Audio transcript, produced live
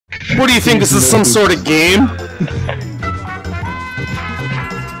What do you think? This is some sort of game?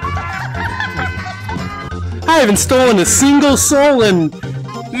 I haven't stolen a single soul in,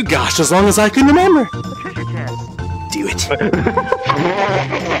 gosh, as long as I can remember. Do it.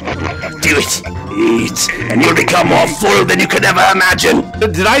 Do it. Eat, and you'll become more full than you could ever imagine.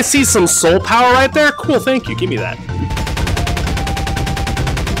 Did I see some soul power right there? Cool, thank you. Give me that.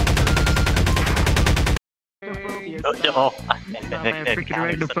 Oh, no.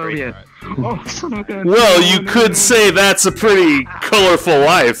 Well, you could say that's a pretty colorful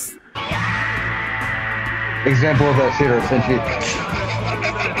life. Example of that theater, essentially.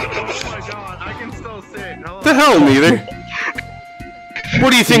 The hell, neither.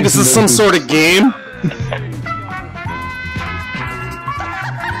 What do you think? This is some sort of game?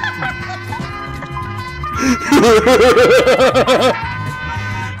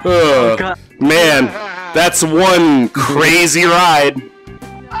 Man, that's one crazy ride.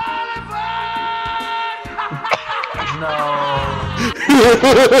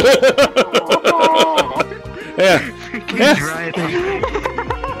 Yeah.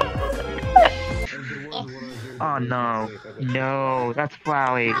 Oh no. No, that's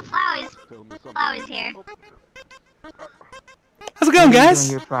Flowey. Oh, Flowey's here. How's it going,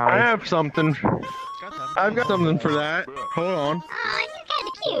 guys? I have something. I've got something for that. Hold on. Aw,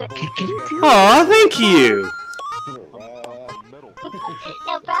 you're kinda cute. Aw, thank you.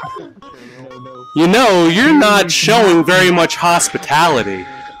 No problem. You know, you're not showing very much hospitality.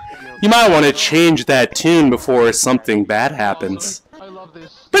 You might want to change that tune before something bad happens.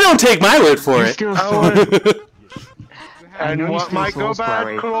 But don't take my word for it. And what might go bad,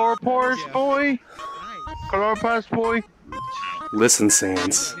 Chloroporous boy? Chloroporous boy? Listen,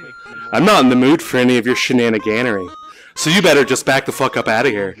 Sans. I'm not in the mood for any of your shenaniganery. So you better just back the fuck up out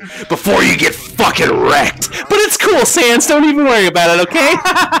of here before you get fucking wrecked. But it's cool, Sans. Don't even worry about it, okay?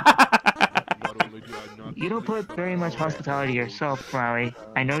 You don't put very much hospitality yourself, Flowey.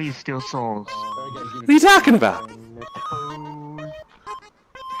 I know you steal souls. What are you talking about?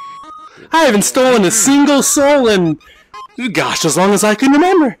 I haven't stolen a single soul in, gosh, as long as I can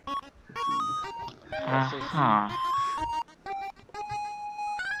remember. Uh-huh.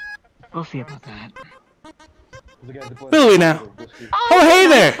 We'll see about that. Will we now? Oh, hey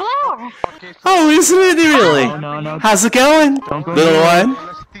there! Oh, isn't it really? No. How's it going, little one?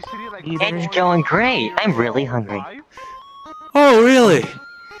 It's going great. I'm really hungry. Oh, really?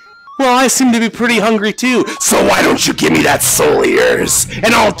 Well, I seem to be pretty hungry too, so why don't you give me that soul of yours,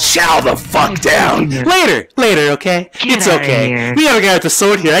 and I'll chow the fuck down. Later, okay? It's okay. We haven't got the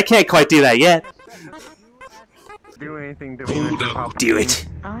sword here. I can't quite do that yet. Do anything to Do it.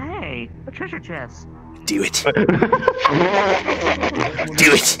 Oh, hey, a treasure chest. Do it. Do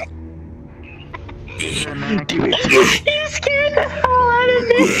it. You scared the hell out of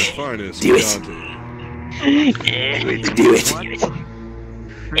me. Do it. Do it.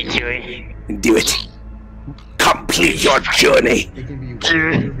 Do it. Complete your journey.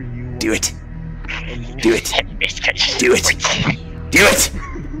 Do it. Do it. Do it. Do it. Do it.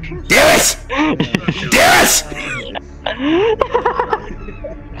 Do it.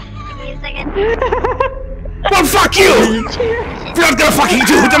 Well, fuck you! If you're not gonna fucking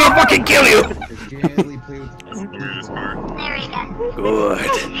do it, then I'll fucking kill you! There we go.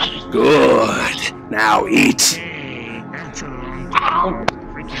 Good. Good. Now eat.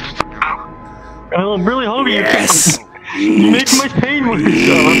 I'm really hungry. Yes. You make much pain with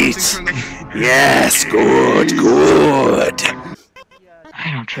yourself. Yes, good.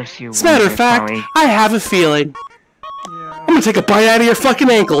 I don't trust you. As a matter of fact, Flowey. I have a feeling. I'm gonna take a bite out of your fucking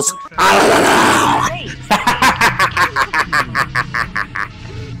ankles.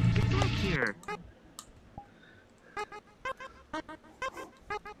 Here.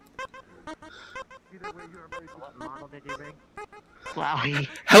 Flowey.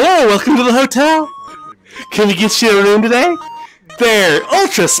 Hello, welcome to the hotel. Can we get you a room today? They're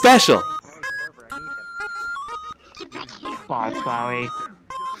ultra special. Bye, Flowey.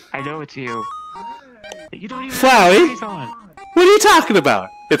 I know it's you. You don't even Flowey? have eyes on. What are you talking about?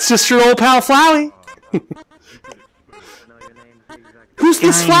 It's just your old pal Flowey. Who's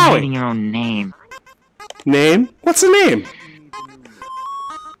this You're not even Flowey? getting your own name. Name? What's the name?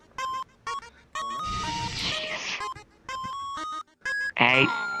 Hey,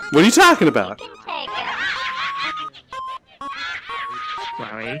 What are you talking about? Take it.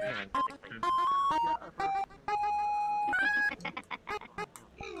 Flowey.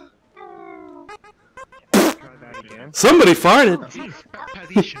 Somebody farted.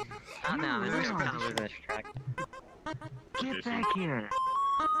 Oh no, man, we're just kind of losing this track. Get back here.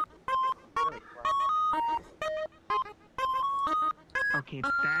 Okay. Okay,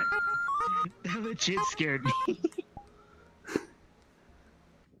 that legit scared me.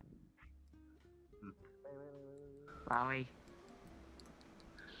 Flowey.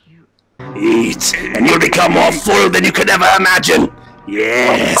 Eat, and you'll become more full than you could ever imagine.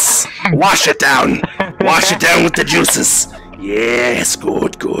 Yes. Wash it down. Wash it down with the juices. Yes,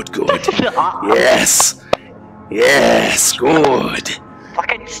 good, good, good. Yes. Yes, good.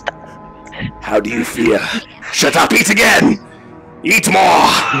 Fucking stop. How do you feel? Shut up, eat again! Eat more!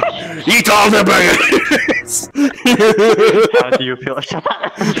 Eat all the burgers! How do you feel? Shut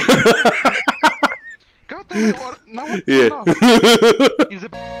up. God damn it, what? No, what? Yeah. No. He's a...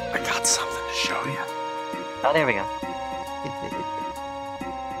 I got something to show you. Oh, there we go.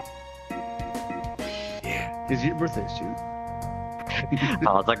 Yeah. Is your birthday shoot?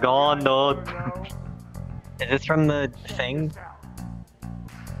 How's it going, dude? Is this from the thing?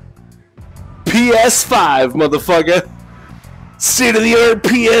 PS5, motherfucker! State-of-the-art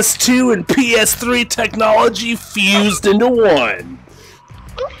PS2 and PS3 technology fused into one.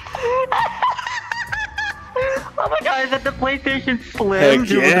 Oh my god, is that the PlayStation Slim? Heck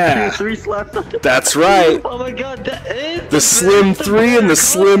yeah. With the PS3 slapped on it? That's right. Oh my god, that is The Slim 3 and the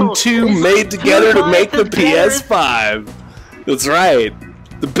Slim 2 made together to make the PS5. That's right.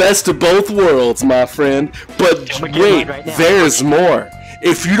 The best of both worlds, my friend. But wait, there's more.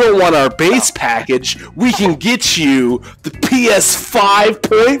 If you don't want our base package, we can get you the PS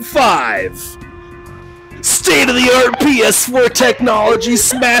 5.5. State-of-the-art PS4 technology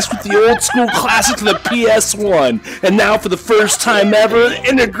smashed with the old-school classic to the PS1. And now for the first time ever,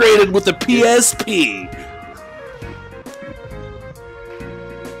 integrated with the PSP.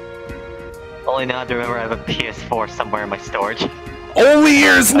 Only now to remember I have a PS4 somewhere in my storage. Only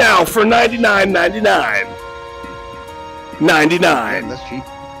yours now for $99.99. 99. That's cheap.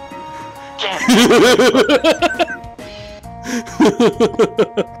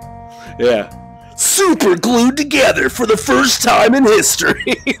 Yeah. Super glued together for the first time in history.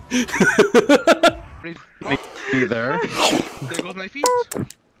 Be there. There goes my feet. Oh,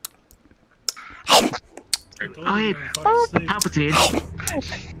 hey, Palpatine.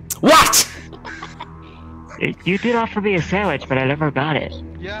 What? You did offer me a sandwich, but I never got it.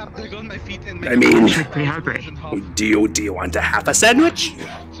 Yeah, there goes my feet and I mean, I'm pretty hungry. do you want to have a sandwich?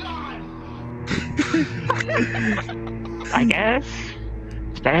 I guess.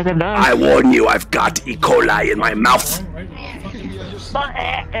 It's better than none. I warn you, I've got E. coli in my mouth.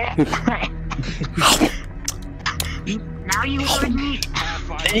 Now you heard me.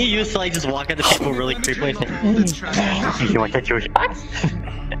 Then you used to like just walk up to people really creepily and say, you want that Jewish box?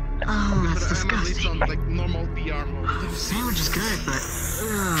 Oh, that's disgusting. Like normal VR mode. The sandwich is good, but...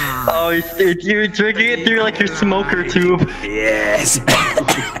 Oh, you're drinking it through like your smoker tube. Yes.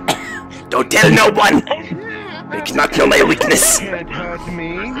 Don't tell no one. They cannot know my weakness. Can't hurt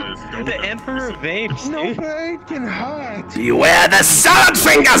me. The Emperor vapes, dude. Nobody can hurt. Beware the salad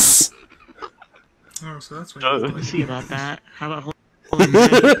fingers. Oh, so that's what Let's see about that. How about... I'm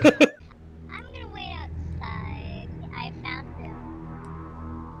gonna wait outside. I found him.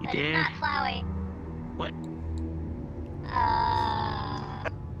 You But did? it's not Flowey. What?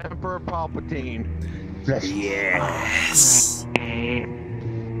 Emperor Palpatine. Yes. Okay.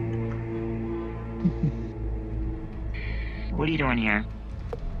 What are you doing here?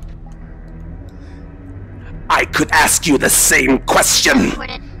 I could ask you the same question.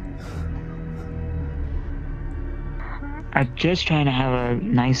 I'm just trying to have a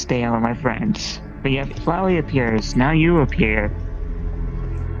nice day out with my friends. But yet Flowey appears. Now you appear.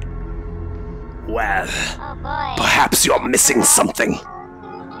 Well, Oh boy. perhaps you're missing something.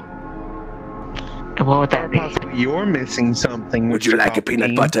 And what would that be? Possibly you're missing something. Would you Mr. like a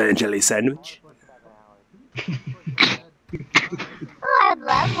peanut Palpatine. butter and jelly sandwich? Oh, I'd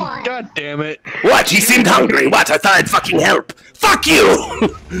love one. God damn it. What? He seemed hungry. What? I thought I'd fucking help. Fuck you!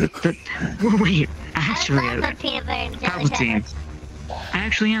 Wait, actually, I'd love a peanut butter and jelly Palpatine. sandwich. I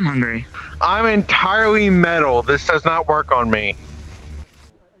actually am hungry. I'm entirely metal. This does not work on me.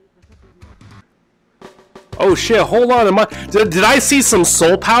 Oh shit, hold on. Did I see some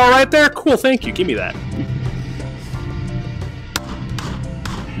soul power right there? Cool, thank you. Give me that.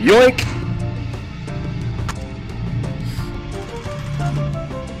 Yoink!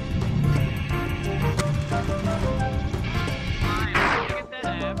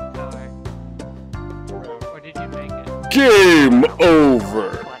 Game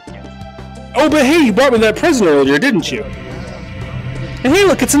over. Oh, but hey, you brought me that present earlier, didn't you? And hey,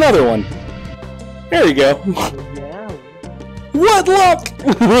 look, it's another one. There you go. What luck!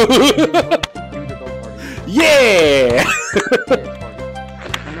 Yeah!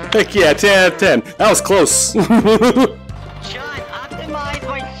 Heck yeah, 10 out of 10. That was close. John, optimize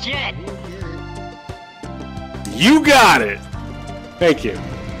shit! You got it! Thank you.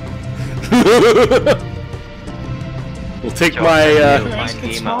 We'll take my,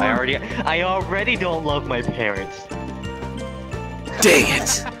 I already don't love my parents. Dang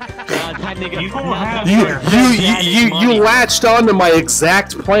it! Time to get You latched onto my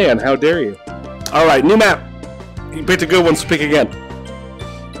exact plan. How dare you? All right, new map. You picked a good one, so pick again.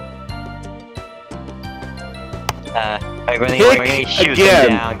 We're gonna shoot them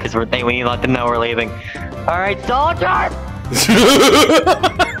down because we need to let them know we're leaving. All right, soldier.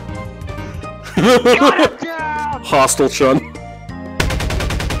 Hostile Chun.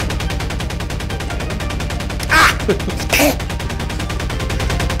 Ah!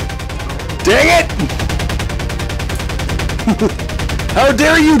 Dang it! How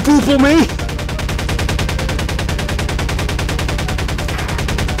dare you poople me!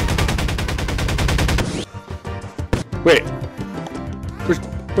 Wait.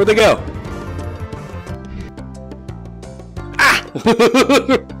 Where'd they go? Ah!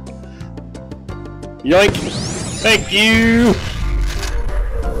 Yoink! Thank you!